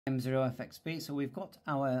M0FXB. So we've got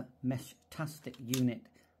our MESHTASTIC unit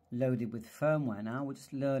loaded with firmware now. We're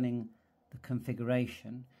just learning the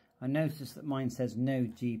configuration. I noticed that mine says no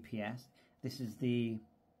GPS. This is the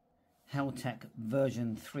HELTECT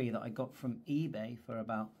version 3 that I got from eBay for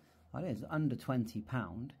about, I don't know, under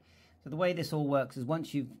 £20. So the way this all works is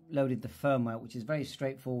once you've loaded the firmware, which is very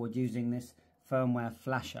straightforward using this firmware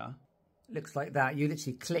flasher, looks like that. You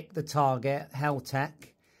literally click the target, HELTECT,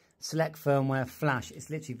 select firmware flash. It's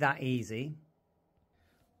literally that easy.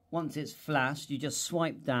 Once it's flashed, you just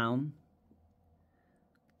swipe down,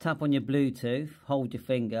 tap on your Bluetooth, hold your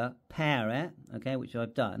finger, pair it, okay, which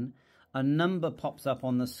I've done. A number pops up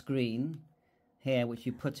on the screen here, which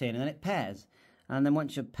you put in, and it pairs. And then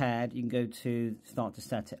once you're paired, you can go to start to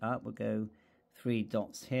set it up. We'll go 3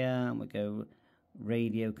 dots here, and we'll go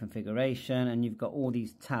radio configuration, and you've got all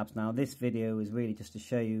these tabs. Now, this video is really just to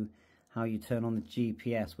show you how you turn on the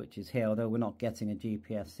GPS, which is here, although we're not getting a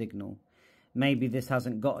GPS signal. Maybe this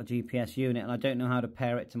hasn't got a GPS unit, and I don't know how to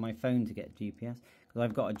pair it to my phone to get GPS, because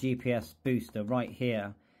I've got a GPS booster right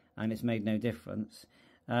here, and it's made no difference.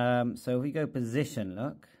 So if we go position,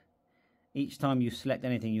 look, each time you select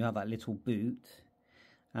anything, you have that little boot.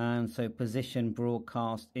 And so position,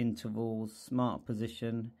 broadcast, intervals, smart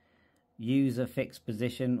position, user fixed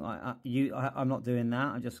position. I'm not doing that.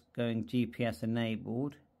 I'm just going GPS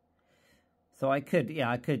enabled. So I could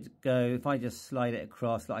go, if I just slide it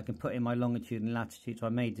across, like I can put in my longitude and latitude, so I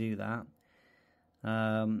may do that.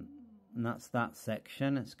 And that's that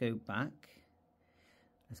section. Let's go back.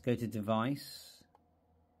 Let's go to device.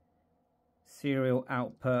 Serial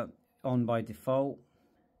output on by default.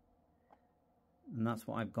 And that's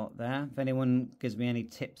what I've got there. If anyone gives me any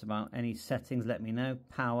tips about any settings, let me know.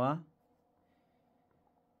 Power.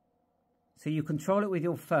 So you control it with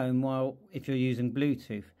your phone while if you're using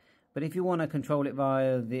Bluetooth. But if you want to control it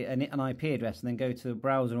via an IP address and then go to the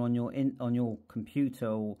browser on your computer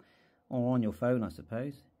or on your phone, I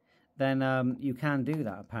suppose, then you can do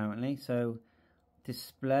that apparently. So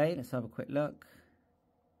display, let's have a quick look.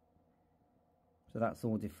 So that's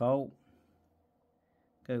all default.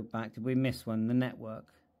 Go back. Did we miss one? The network.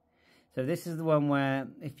 So this is the one where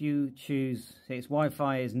if you choose, see, it's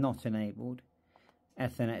Wi-Fi is not enabled.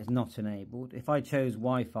 Ethernet is not enabled. If I chose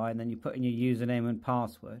Wi-Fi and then you put in your username and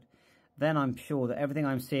password, then I'm sure that everything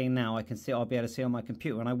I'm seeing now, I'll be able to see on my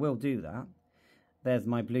computer, and I will do that. There's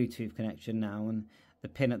my Bluetooth connection now, and the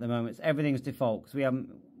pin at the moment, everything's default because we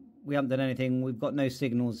haven't done anything. We've got no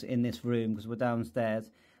signals in this room because we're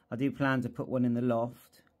downstairs. I do plan to put one in the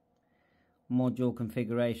loft. Module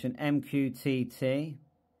configuration, MQTT.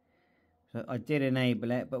 So I did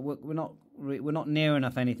enable it, but we're not near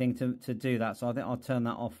enough anything to do that. So I think I'll turn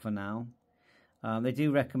that off for now. They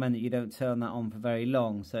do recommend that you don't turn that on for very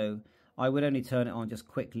long. So I would only turn it on just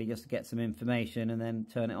quickly, just to get some information, and then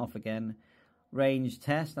turn it off again. Range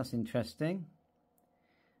test, that's interesting.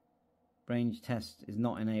 Range test is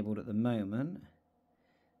not enabled at the moment.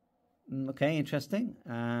 Okay, interesting.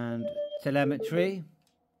 And telemetry.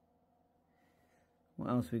 What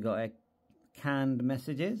else we got? Canned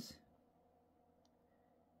messages.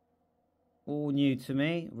 All new to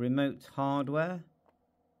me. Remote hardware.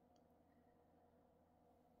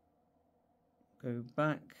 Go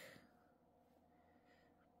back.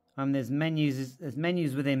 There's menus. There's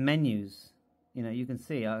menus within menus. You know, you can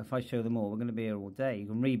see if I show them all, we're going to be here all day. You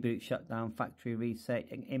can reboot, shut down, factory reset,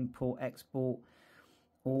 import, export,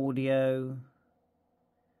 audio.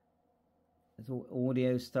 There's all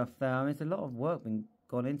audio stuff there. I mean, there's a lot of work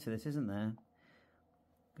gone into this, isn't there?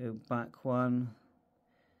 Go back one.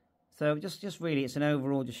 So just really, it's an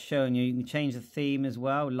overall just showing you. You can change the theme as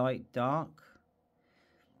well, light, dark.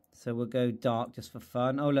 So we'll go dark just for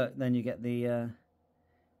fun. Oh look, then you get the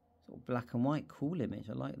sort of black and white, cool image.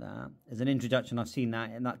 I like that. As an introduction, I've seen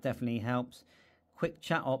that, and that definitely helps. Quick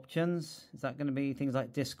chat options. Is that going to be things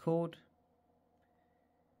like Discord?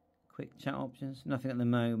 Quick chat options. Nothing at the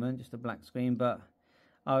moment, just a black screen. But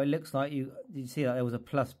oh, it looks like you see that there was a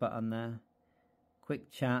plus button there.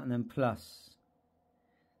 Quick chat and then plus.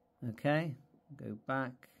 Okay, go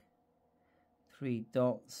back. 3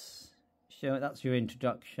 dots. Show it. That's your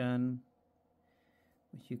introduction,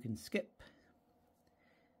 which you can skip.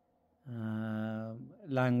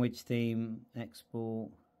 Language theme, export.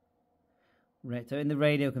 So in the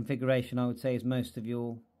radio configuration, I would say is most of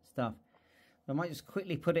your stuff. I might just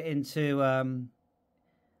quickly put it into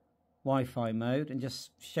Wi-Fi mode and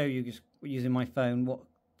just show you, just using my phone, what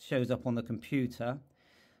shows up on the computer.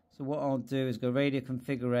 So what I'll do is go radio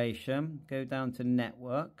configuration, go down to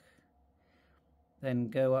network, then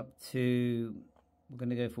go up to, we're going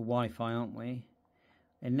to go for Wi-Fi, aren't we?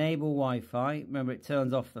 Enable Wi-Fi. Remember, it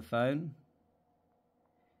turns off the phone.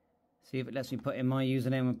 See if it lets me put in my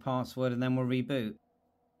username and password, and then we'll reboot.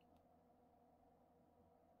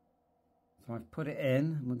 So I've put it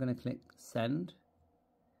in, and we're going to click send.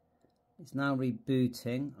 It's now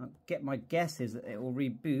rebooting. My guess is that it will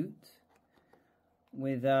reboot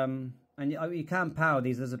with and you can power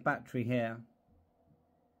these. There's a battery here.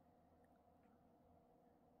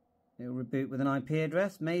 It will reboot with an IP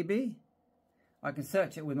address, maybe. I can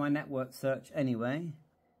search it with my network search anyway.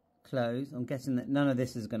 Close. I'm guessing that none of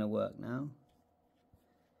this is going to work now.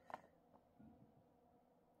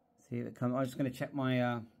 See if it comes. I'm just going to check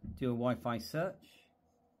my do a Wi-Fi search.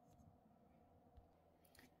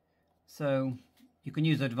 So you can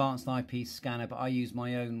use an advanced IP scanner, but I use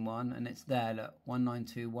my own one, and it's there. Look,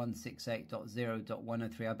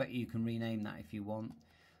 192.168.0.103. I bet you can rename that if you want.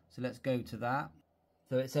 So let's go to that.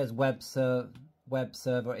 So it says web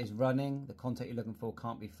server is running. The contact you're looking for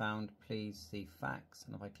can't be found. Please see facts.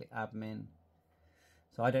 And if I click admin,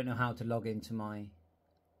 so I don't know how to log into my.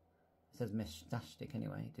 It says MESHTASTIC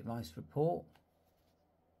anyway. Device report.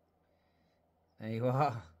 There you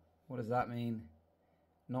are. What does that mean?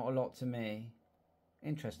 Not a lot to me.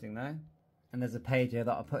 Interesting though. And there's a page here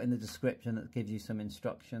that I'll put in the description that gives you some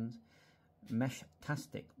instructions.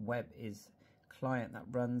 MESHTASTIC web is client that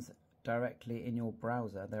runs directly in your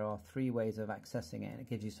browser. There are 3 ways of accessing it, and it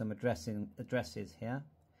gives you some addresses here.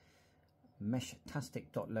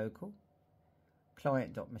 MESHTASTIC.local,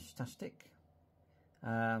 client.MESHTASTIC,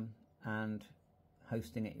 and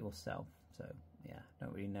hosting it yourself. So yeah,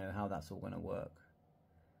 don't really know how that's all going to work.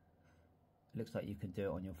 It looks like you can do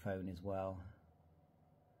it on your phone as well.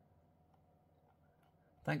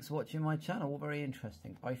 Thanks for watching my channel. Very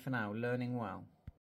interesting. Bye for now. Learning well.